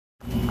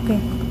Okay.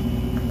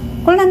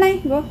 Call nanay.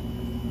 Go.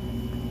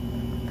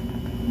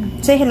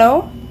 Say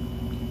hello.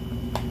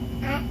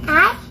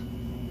 Hi.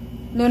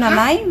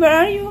 Lunanay, where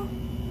are you?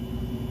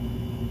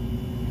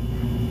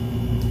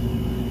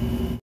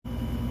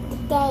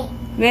 Okay.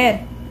 Where?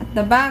 At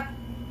the back.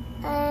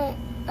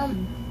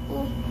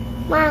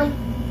 Mom.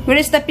 Where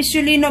is the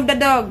pisulino of the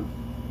dog?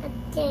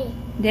 Okay.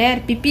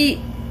 There, pipi.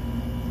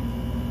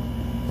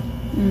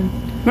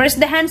 Where's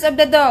the hands of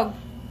the dog?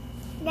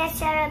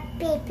 That's our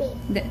baby.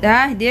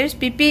 There's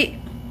pipi.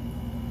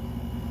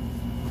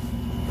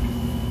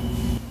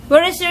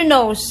 Where is your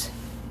nose?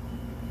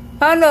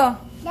 Paolo.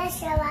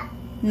 That's our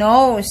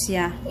Nose,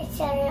 yeah. That's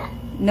our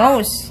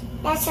Nose.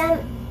 That's our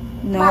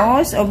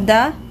Nose of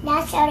the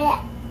That's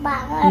our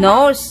back.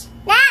 nose.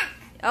 Back.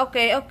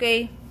 Okay,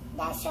 okay.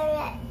 That's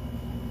our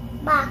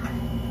back.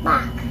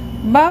 Back.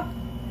 Back.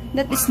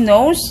 That is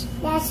nose.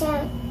 That's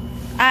our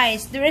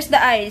Eyes. There is the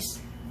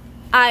eyes.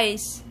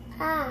 Eyes.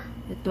 ah.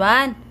 That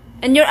one.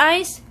 And your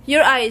eyes?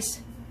 Your eyes.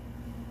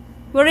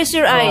 Where is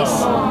your eyes?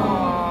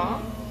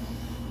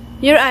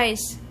 Your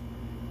eyes.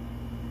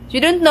 You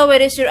don't know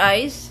where is your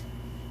eyes?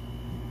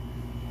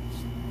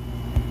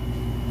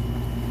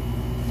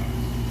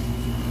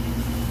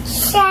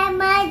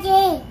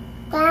 Samaji.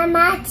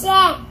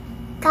 Kamachi.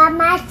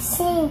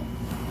 Kamachi.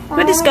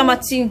 What is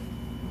kamatsing?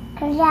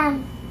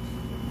 Kram.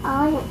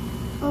 On.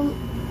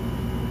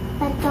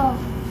 Ito.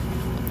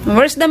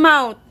 Where's the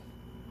mouth?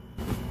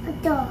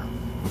 Ito.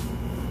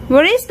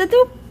 Where is the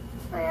tooth?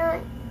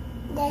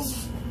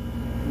 That's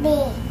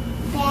bear.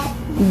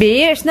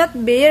 Bear. It's not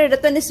bear.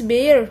 That one is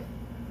bear.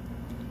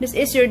 This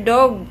is your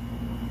dog.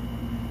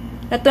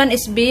 That one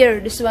is bear.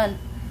 This one.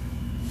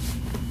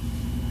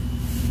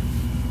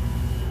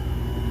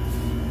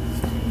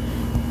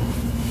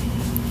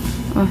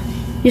 Oh.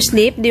 You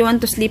sleep? Do you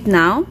want to sleep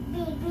now?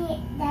 Baby,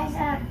 that's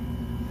a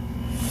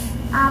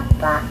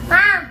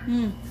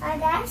Mom.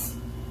 That's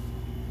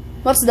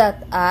What's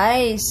that?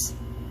 Eyes.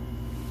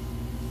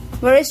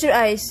 Where is your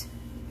eyes?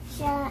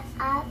 shut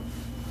up.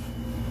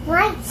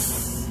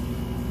 What's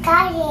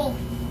cutting?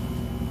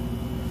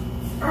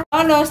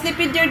 Oh no, sleep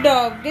with your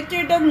dog. Get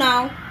your dog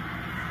now.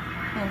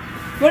 Oh.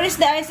 Where is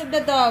the eyes of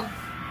the dog?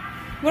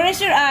 Where is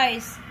your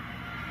eyes?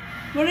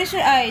 Where is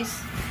your eyes?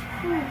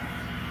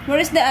 Where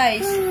is the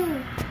eyes?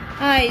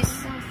 Eyes.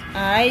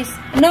 Eyes.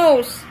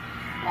 Nose.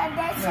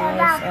 That's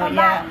Nose. Oh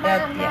yeah,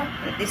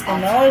 that is the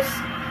nose.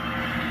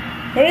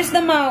 Where is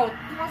the mouth?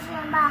 That's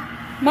your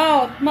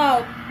mouth.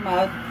 Mouth.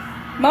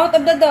 Mouth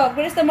of the dog.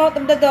 Where is the mouth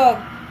of the dog?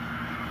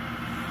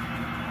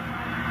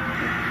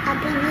 A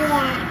baby.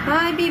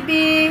 Hi,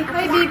 baby.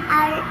 Hi, baby.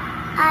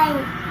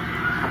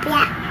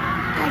 Okay.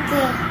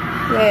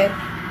 Where?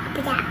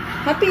 Apia.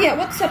 Happy.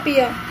 What's happy?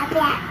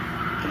 Apia.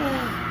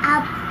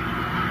 Up.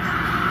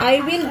 I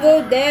will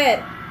go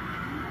there.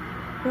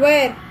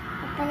 Where?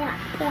 Apia.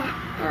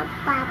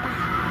 Papa.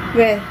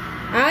 Where?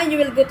 Ah, you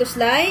will go to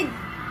slide?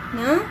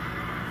 No?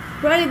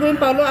 Where are you going,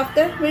 Paolo,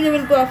 after? Where you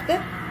will go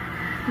after?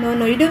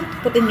 No, you don't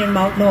put in your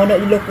mouth. No, look,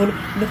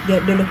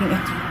 they're looking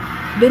at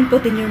you. Don't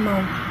put in your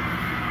mouth.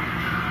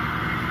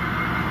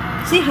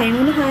 Say hi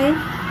muna, hi.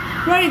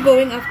 Where are you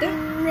going after?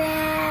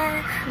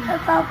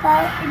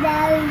 Papa,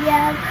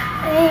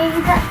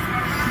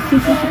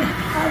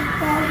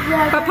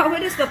 Papa,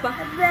 where is Papa?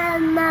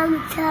 Mom,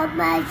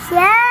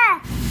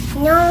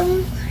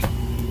 no.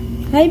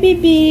 Hi,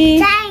 baby.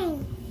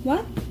 Time.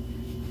 What?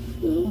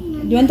 Do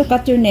you want to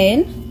cut your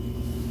nail?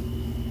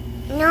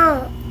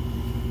 No.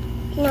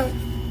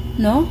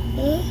 No?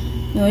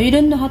 No, you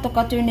don't know how to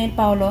cut your nail,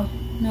 Paolo.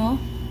 No?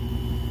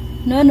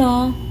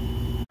 No.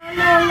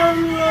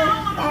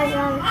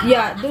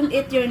 Yeah, don't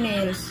eat your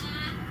nails.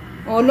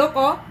 Oh, look,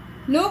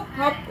 Look,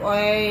 hop. Oh,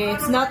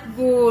 it's not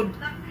good.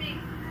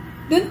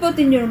 Don't put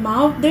in your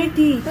mouth.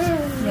 Dirty.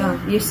 Yeah,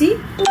 you see?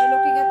 They're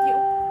looking at you.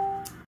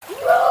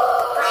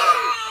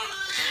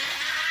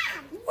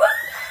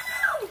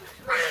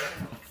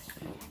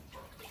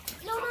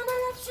 No,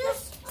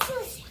 shush.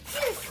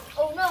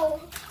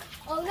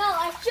 Oh no,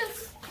 I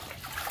just.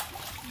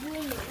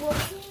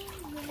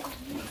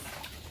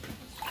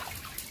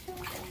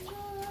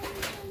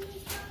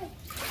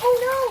 Oh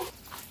no!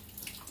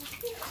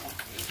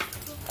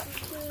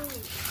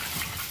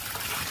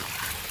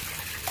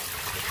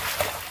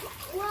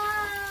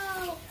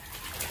 Wow!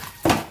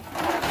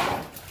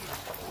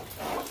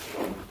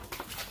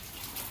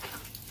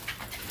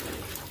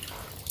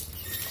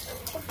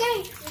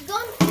 Okay, we're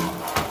done.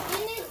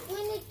 We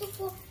need to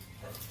go.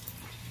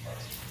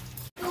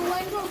 To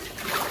one room.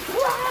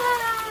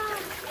 Wow!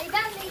 Lay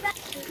down.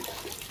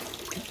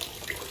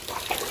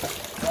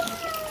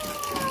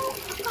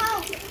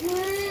 Wow!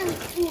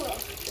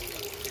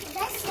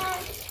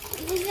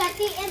 This is a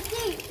TNT.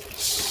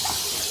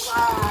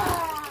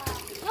 Wow!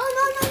 No.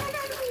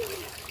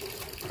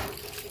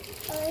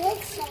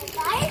 Let's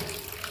survive.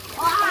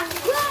 Wow!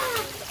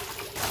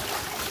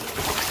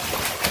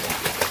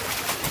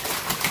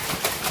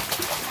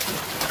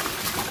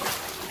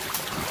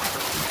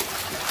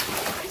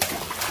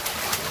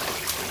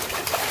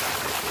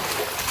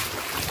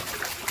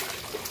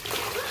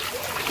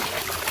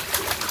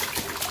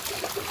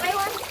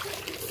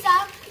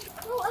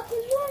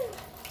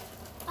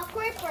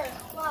 Super.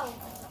 Wow.